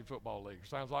fantasy football league.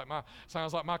 Sounds like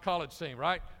my college team,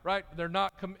 right? Right? They're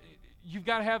not. You've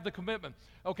got to have the commitment.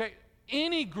 Okay.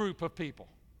 Any group of people,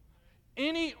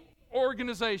 any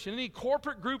organization, any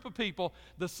corporate group of people,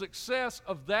 the success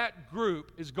of that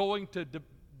group is going to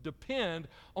depend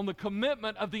on the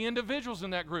commitment of the individuals in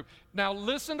that group. Now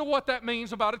listen to what that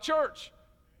means about a church.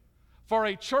 For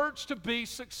a church to be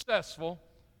successful,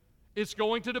 it's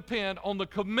going to depend on the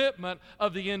commitment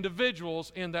of the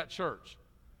individuals in that church.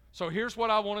 So here's what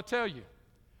I want to tell you.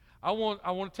 I want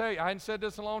to tell you, I hadn't said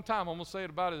this in a long time. I'm going to say it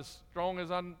about as strong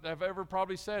as I've ever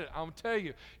probably said it. I'm going to tell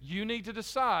you, you need to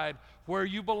decide where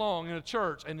you belong in a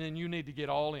church, and then you need to get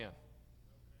all in.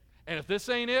 And if this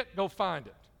ain't it, go find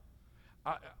it.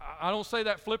 I don't say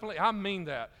that flippantly. I mean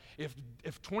that. If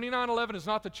 2911 is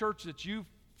not the church that you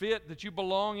fit, that you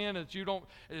belong in, that you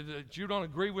don't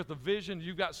agree with the vision,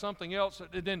 you've got something else,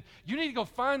 then you need to go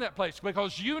find that place,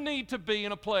 because you need to be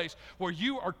in a place where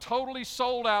you are totally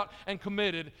sold out and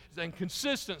committed and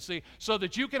consistency, so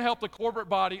that you can help the corporate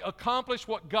body accomplish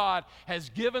what God has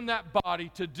given that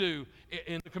body to do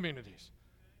in the communities.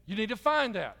 You need to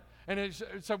find that. And it's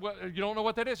well, you don't know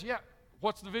what that is? Yeah.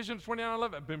 What's the vision of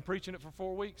 2911? I've been preaching it for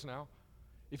 4 weeks now.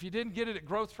 If you didn't get it at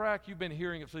Growth Track, you've been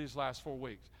hearing it for these last 4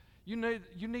 weeks. You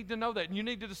need to know that, and you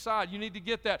need to decide. You need to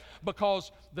get that,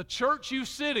 because the church you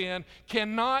sit in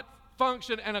cannot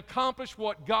function and accomplish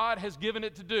what God has given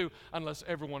it to do unless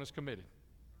everyone is committed.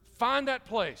 Find that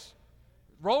place.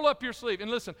 Roll up your sleeve. And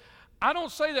listen, I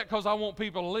don't say that because I want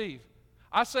people to leave.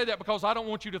 I say that because I don't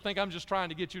want you to think I'm just trying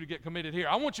to get you to get committed here.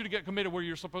 I want you to get committed where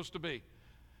you're supposed to be.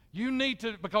 You need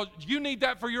to, because you need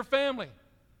that for your family,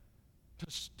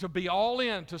 to be all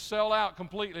in, to sell out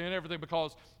completely and everything,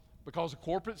 because of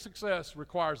corporate success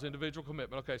requires individual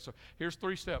commitment. Okay, so here's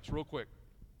 3 steps real quick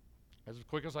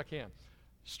as I can.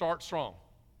 Start strong,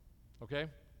 okay?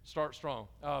 Start strong.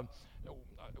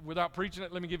 Without preaching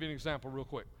it, let me give you an example real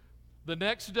quick. The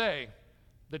next day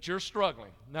that you're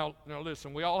struggling, now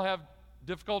listen, we all have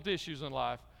difficult issues in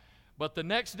life, but the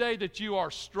next day that you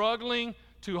are struggling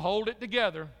to hold it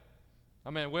together, I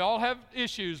mean, we all have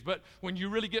issues, but when you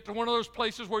really get to one of those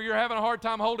places where you're having a hard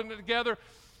time holding it together,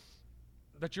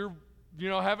 that you're,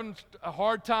 having a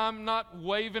hard time not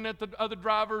waving at the other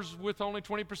drivers with only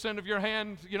 20% of your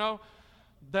hand,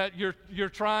 that you're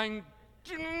trying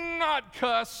to not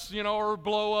cuss, or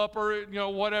blow up, or,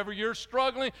 whatever. You're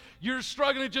struggling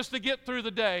just to get through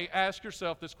the day. Ask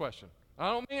yourself this question.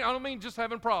 I don't mean just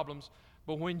having problems.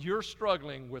 But when you're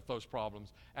struggling with those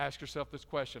problems, ask yourself this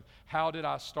question: how did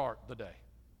I start the day?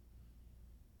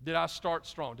 Did I start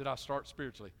strong? Did I start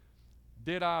spiritually?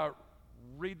 Did I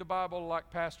read the Bible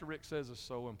like Pastor Rick says is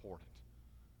so important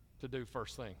to do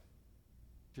first thing?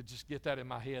 To just get that in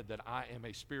my head, that I am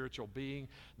a spiritual being.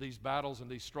 These battles and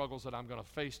these struggles that I'm going to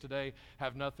face today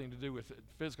have nothing to do with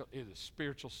physical. It is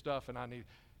spiritual stuff, and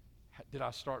did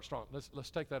I start strong? Let's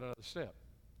take that another step.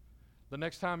 The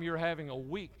next time you're having a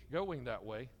week going that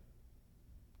way,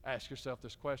 ask yourself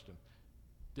this question: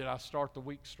 did I start the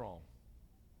week strong?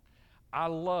 I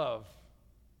love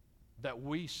that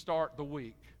we start the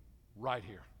week right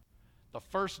here. The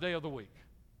first day of the week,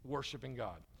 worshiping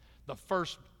God. The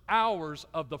first hours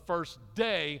of the first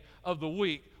day of the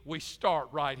week, we start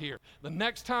right here. The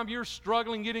next time you're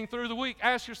struggling getting through the week,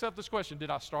 ask yourself this question: did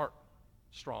I start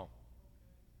strong?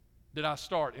 Did I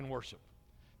start in worship?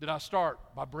 Did I start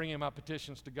by bringing my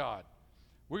petitions to God?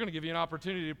 We're going to give you an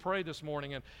opportunity to pray this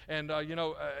morning, and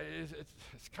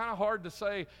it's kind of hard to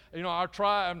say, I'm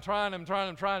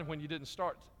trying when you didn't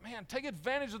start. Man, take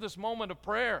advantage of this moment of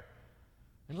prayer,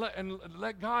 and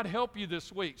let God help you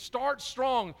this week. Start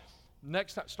strong.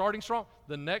 Starting strong.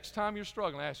 The next time you're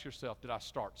struggling, ask yourself, did I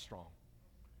start strong?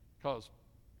 Because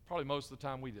probably most of the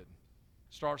time we didn't.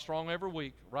 Start strong every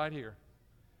week, right here.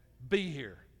 Be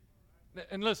here.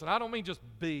 And listen, I don't mean just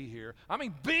be here. I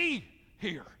mean be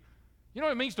here. You know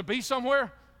what it means to be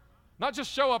somewhere? Not just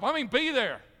show up. I mean be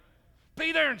there.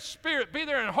 Be there in spirit. Be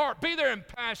there in heart. Be there in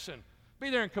passion. Be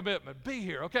there in commitment. Be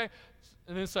here, okay?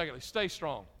 And then secondly, stay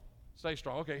strong. Stay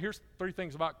strong. Okay, here's 3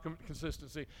 things about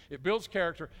consistency. It builds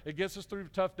character. It gets us through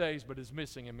tough days, but is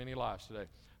missing in many lives today.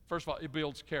 First of all, it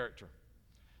builds character.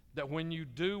 That when you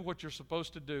do what you're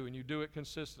supposed to do and you do it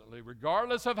consistently,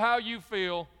 regardless of how you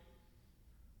feel,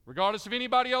 regardless if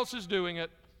anybody else is doing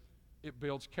it, it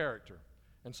builds character.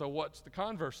 And so what's the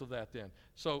converse of that then?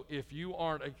 So if you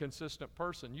aren't a consistent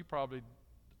person, you probably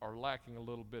are lacking a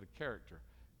little bit of character.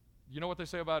 You know what they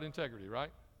say about integrity, right?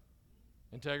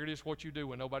 Integrity is what you do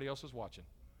when nobody else is watching.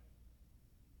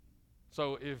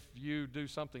 So if you do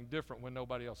something different when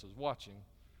nobody else is watching,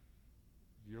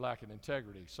 you're lacking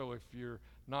integrity. So if you're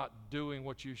not doing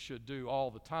what you should do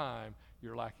all the time,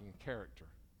 you're lacking character.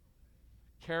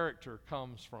 Character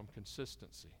comes from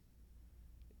consistency.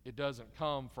 It doesn't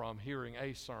come from hearing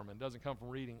a sermon. It doesn't come from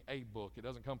reading a book. It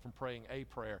doesn't come from praying a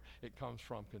prayer. It comes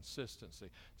from consistency.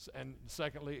 And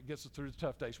secondly, it gets us through the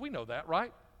tough days. We know that,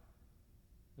 right?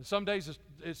 And some days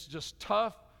it's just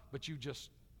tough, but you just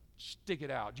stick it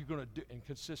out. You're going to do, and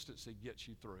consistency gets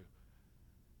you through.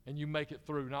 And you make it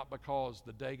through not because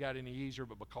the day got any easier,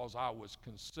 but because I was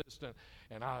consistent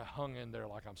and I hung in there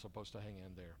like I'm supposed to hang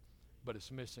in there. But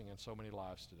it's missing in so many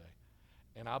lives today.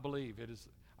 And I believe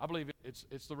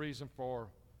it's the reason for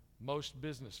most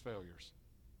business failures.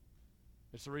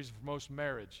 It's the reason for most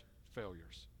marriage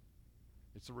failures.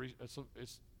 It's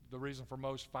the reason for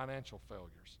most financial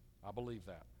failures. I believe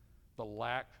that. The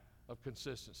lack of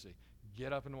consistency.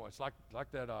 Get up in the morning. It's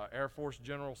like that Air Force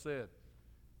general said,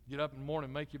 get up in the morning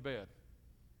and make your bed.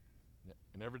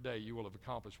 And every day you will have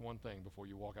accomplished one thing before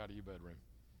you walk out of your bedroom.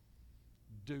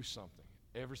 Do something.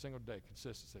 Every single day,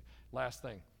 consistency. Last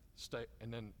thing, stay,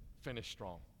 and then finish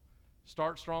strong.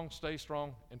 Start strong, stay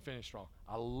strong, and finish strong.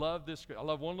 I love this. I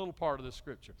love one little part of this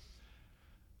scripture.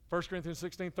 1 Corinthians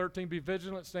 16:13, be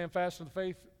vigilant, stand fast in the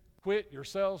faith, quit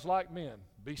yourselves like men,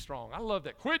 be strong. I love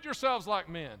that. Quit yourselves like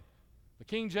men. The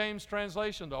King James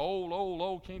translation, the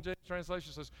old King James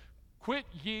translation says, quit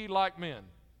ye like men.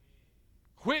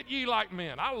 Quit ye like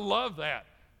men. I love that.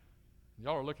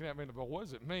 Y'all are looking at me and go, what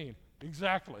does it mean?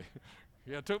 Exactly.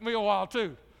 Yeah, it took me a while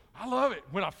too. I love it.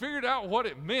 When I figured out what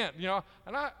it meant,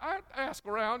 and I asked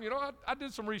around, I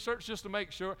did some research just to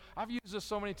make sure. I've used this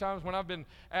so many times when I've been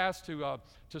asked to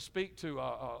speak to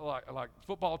like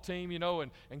football team,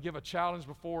 and give a challenge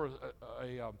before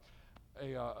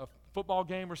a football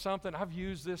game or something. I've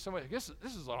used this. I guess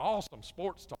this is an awesome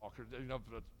sports talk,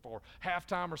 for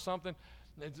halftime or something.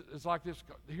 It's like this.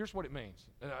 Here's what it means.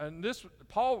 And this,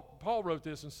 Paul wrote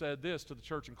this and said this to the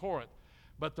church in Corinth.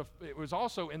 But it was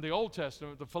also in the Old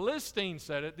Testament. The Philistines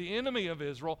said it, the enemy of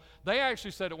Israel. They actually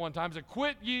said it one time, said,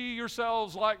 quit ye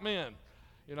yourselves like men.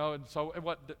 And so,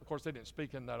 of course, they didn't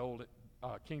speak in that old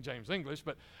King James English,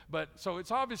 but so it's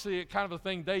obviously kind of a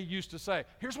thing they used to say.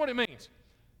 Here's what it means.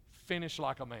 Finish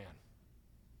like a man.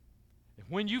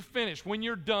 When you finish, when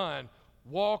you're done,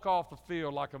 walk off the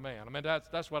field like a man. I mean,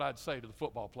 that's what I'd say to the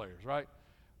football players, right?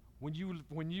 When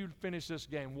you finish this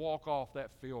game, walk off that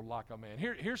field like a man.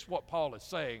 Here's what Paul is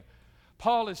saying.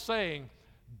 Paul is saying,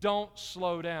 don't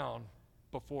slow down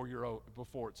before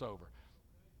it's over.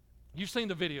 You've seen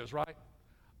the videos, right?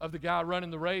 Of the guy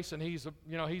running the race, and he's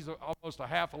almost a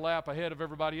half a lap ahead of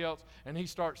everybody else, and he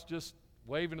starts just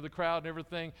waving to the crowd and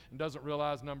everything, and doesn't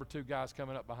realize number 2 guy's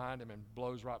coming up behind him and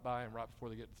blows right by him right before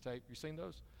they get to the tape. You seen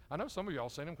those? I know some of y'all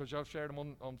seen them because y'all shared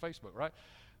them on Facebook, right?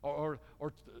 Or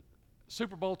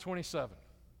Super Bowl 27,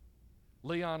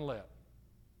 Leon Lett.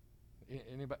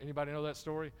 Anybody know that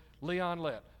story? Leon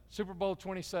Lett, Super Bowl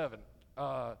 27.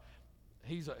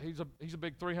 He's a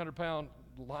big 300-pound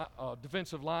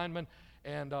defensive lineman,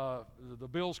 and the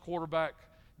Bills quarterback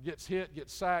gets hit,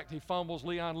 gets sacked, he fumbles.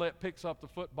 Leon Lett picks up the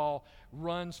football,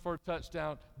 runs for a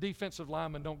touchdown. Defensive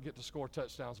linemen don't get to score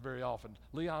touchdowns very often.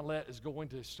 Leon Lett is going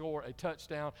to score a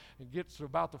touchdown and gets to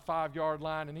about the 5-yard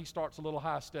line, and he starts a little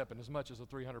high stepping, as much as a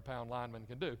 300-pound lineman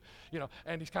can do.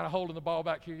 And he's kind of holding the ball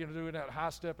back here, doing that high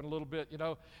stepping a little bit,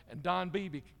 And Don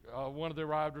Beebe, one of their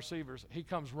wide receivers, he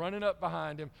comes running up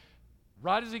behind him.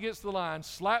 Right as he gets to the line,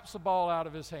 slaps the ball out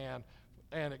of his hand,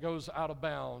 and it goes out of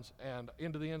bounds and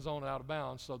into the end zone and out of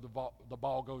bounds, so the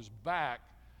ball goes back,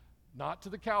 not to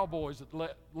the Cowboys that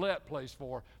Lett plays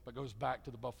for, but goes back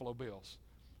to the Buffalo Bills.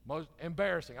 Most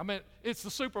embarrassing. I mean, it's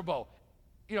the Super Bowl.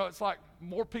 It's like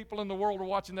more people in the world are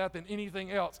watching that than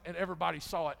anything else, and everybody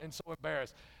saw it and so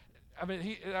embarrassed. I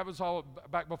mean, that was all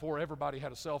back before everybody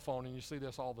had a cell phone, and you see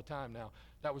this all the time now.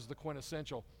 That was the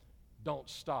quintessential, don't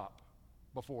stop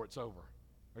before it's over.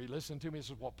 Are you listening to me? This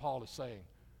is what Paul is saying.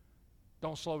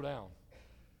 Don't slow down.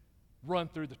 Run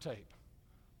through the tape.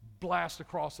 Blast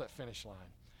across that finish line.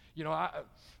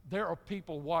 There are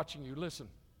people watching you. Listen,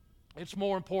 it's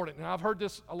more important. And I've heard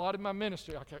this a lot in my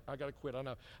ministry. I got to quit, I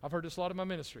know. I've heard this a lot in my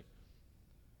ministry.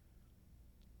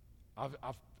 I've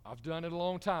done it a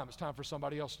long time. It's time for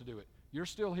somebody else to do it. You're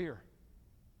still here.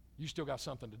 You still got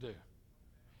something to do.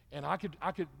 And I could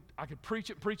preach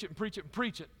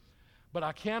it, but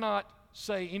I cannot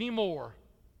say any more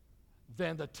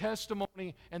than the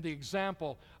testimony and the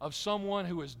example of someone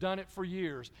who has done it for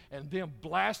years, and them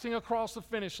blasting across the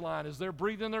finish line as they're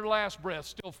breathing their last breath,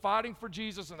 still fighting for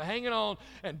Jesus and hanging on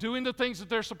and doing the things that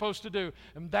they're supposed to do.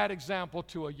 And that example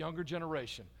to a younger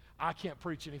generation, I can't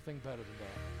preach anything better than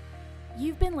that.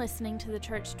 You've been listening to the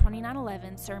Church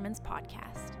 2911 Sermons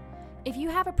podcast. If you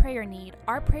have a prayer need,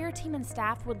 our prayer team and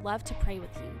staff would love to pray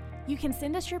with you. You can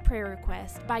send us your prayer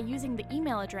request by using the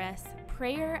email address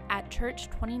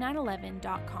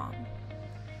prayer@church2911.com.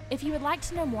 If you would like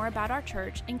to know more about our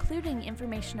church, including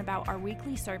information about our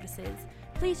weekly services,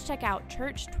 please check out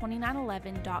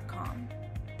church2911.com.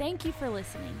 Thank you for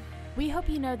listening. We hope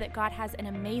you know that God has an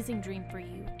amazing dream for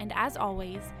you, and as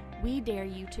always, we dare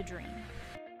you to dream.